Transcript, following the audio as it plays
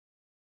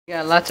We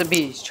got lots of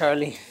bees,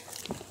 Charlie.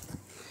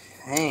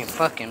 They ain't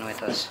fucking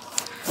with us.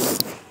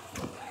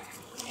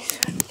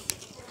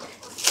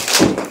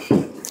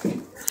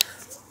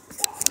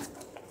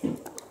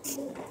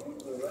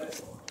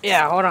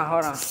 Yeah, hold on.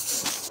 Hold on.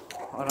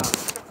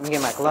 Let me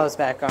get my gloves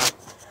back on.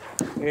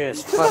 You're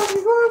just fuck. What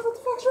the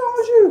fuck's wrong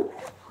with you?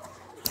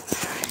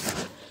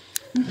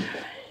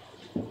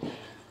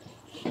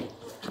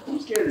 I'm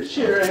scared as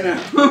shit right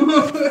now.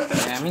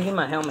 Yeah, let me get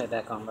my helmet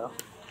back on, bro.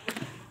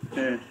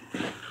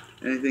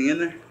 Anything in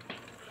there?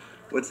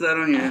 What's that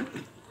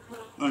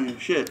on your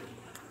shit?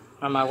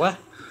 On my what?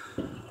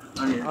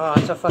 On your... Oh,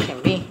 it's a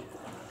fucking bee.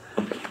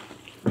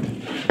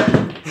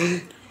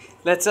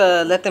 Let's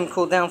let them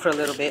cool down for a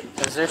little bit,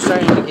 because they're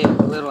starting to get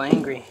a little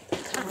angry.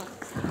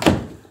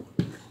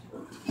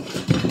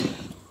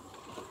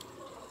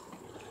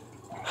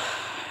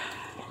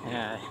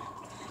 Yeah.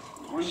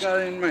 One got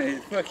in my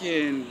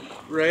fucking...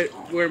 right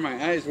where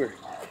my eyes were.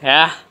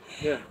 Yeah?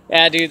 Yeah.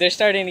 Yeah, dude, they're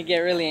starting to get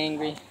really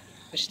angry.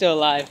 They're still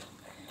alive.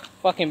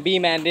 Fucking bee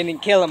man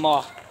didn't kill them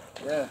all.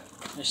 Yeah.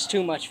 There's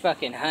too much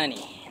fucking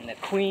honey, and the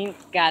queen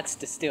gots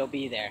to still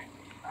be there.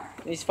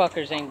 These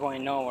fuckers ain't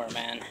going nowhere,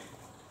 man.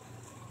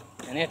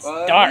 And it's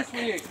dark. At least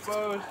we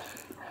exposed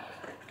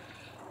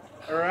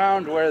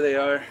around where they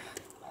are.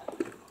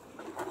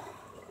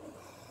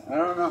 I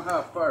don't know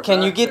how far.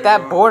 Can you get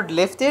that board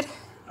lifted?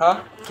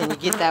 Huh? Can you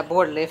get that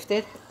board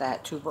lifted?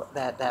 That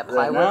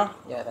plywood? now?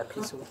 Yeah, that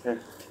piece of wood. Here.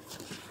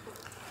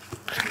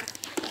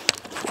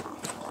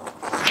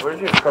 Where's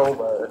your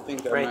crowbar? I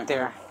think Right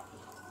there.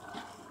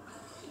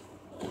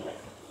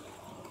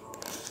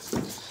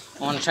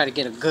 I want to try to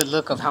get a good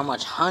look of how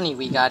much honey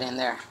we got in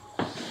there.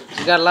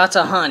 We got lots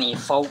of honey,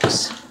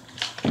 folks.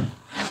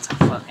 Lots of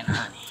fucking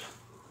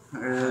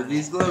honey.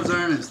 These gloves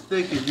aren't as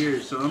thick as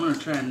yours, so I'm going to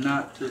try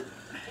not to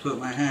put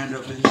my hand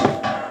up in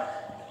there.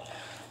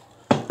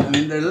 I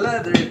mean, they're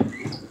leather,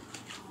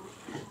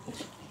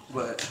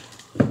 but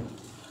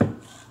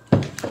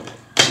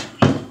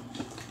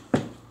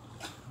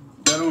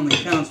that only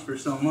counts for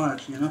so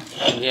much, you know?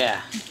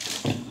 Yeah.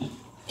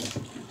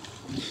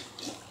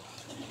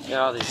 Look at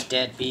all these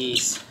dead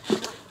bees.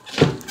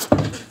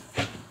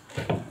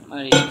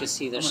 Well, you can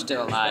see they're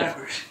still alive.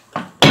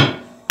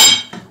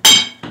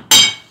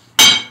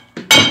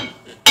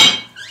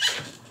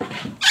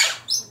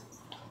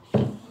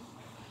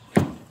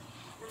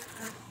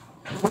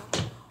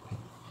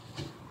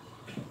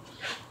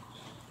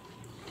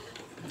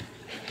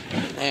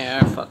 They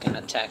are fucking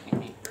attacking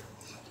me.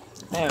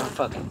 They are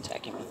fucking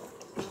attacking me.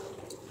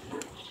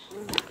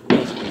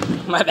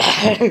 My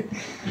bad.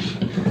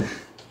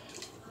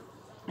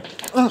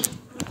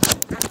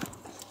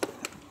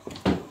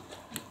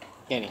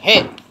 Getting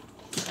hit.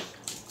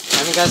 I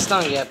haven't got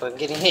stung yet, but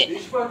getting hit.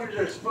 These fuckers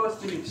are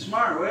supposed to be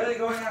smart. Why are they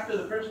going after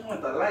the person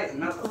with the light and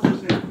not the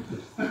person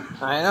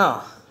I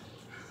know.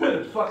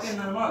 fucking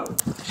them up?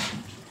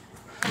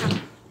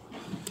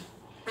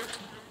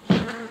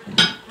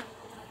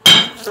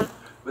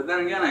 But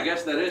then again, I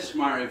guess that is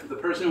smart. If the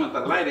person with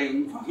the light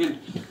ain't fucking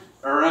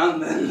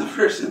around, then the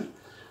person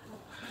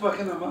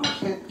fucking them up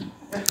can't.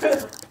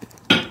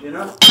 You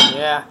know?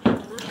 Yeah.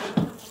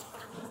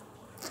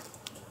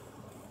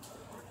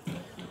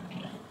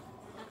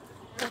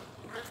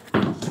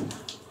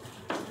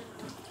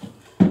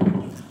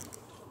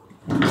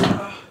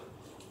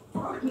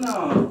 Fuck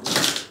no.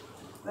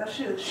 That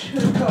shit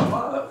should come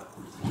up.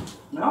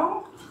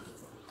 No?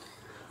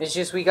 It's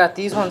just we got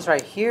these ones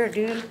right here,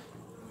 dude.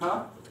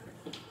 Huh?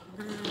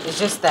 It's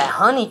just that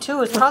honey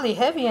too. It's probably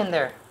heavy in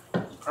there.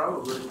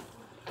 Probably.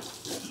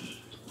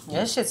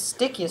 Yeah, this shit's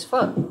sticky as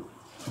fuck.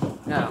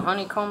 Got a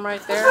honeycomb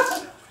right there.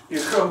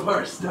 Your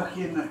crowbar stuck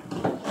in there.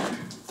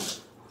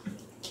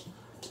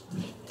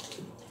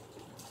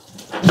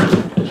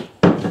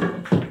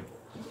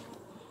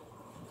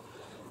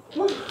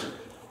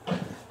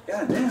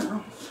 God damn,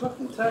 I'm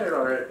fucking tired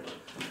already.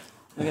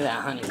 Look at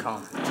that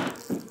honeycomb.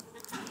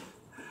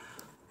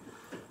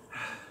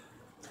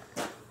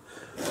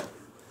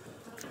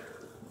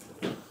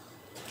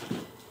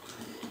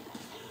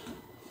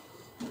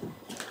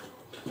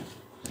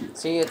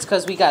 See, it's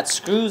because we got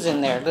screws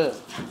in there, look.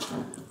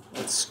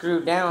 It's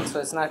screwed down, so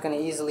it's not going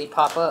to easily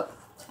pop up.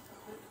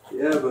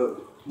 Yeah, but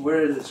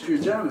where is it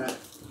screwed down at?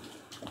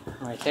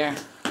 Right there.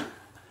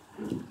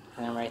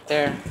 And right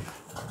there.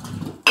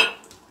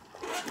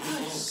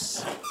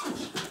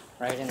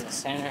 Right in the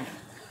center.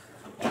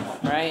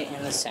 Right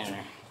in the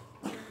center.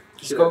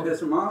 Should I piss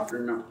them off or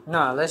no?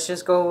 No, let's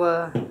just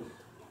go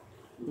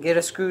get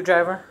a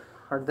screwdriver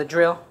or the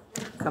drill.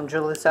 Come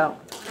drill this out.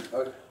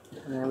 Okay.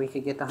 And then we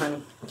could get the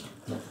honey.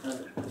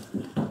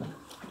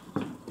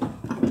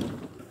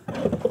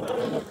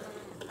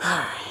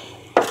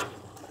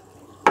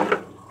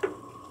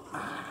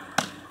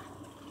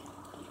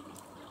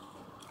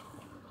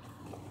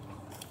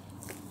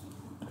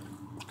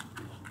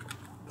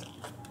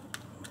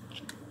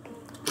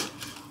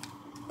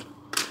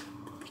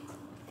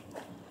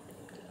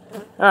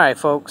 Alright,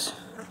 folks.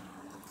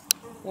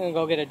 We're gonna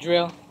go get a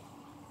drill.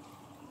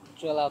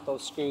 Drill out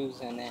those screws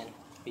and then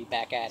be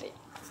back at it.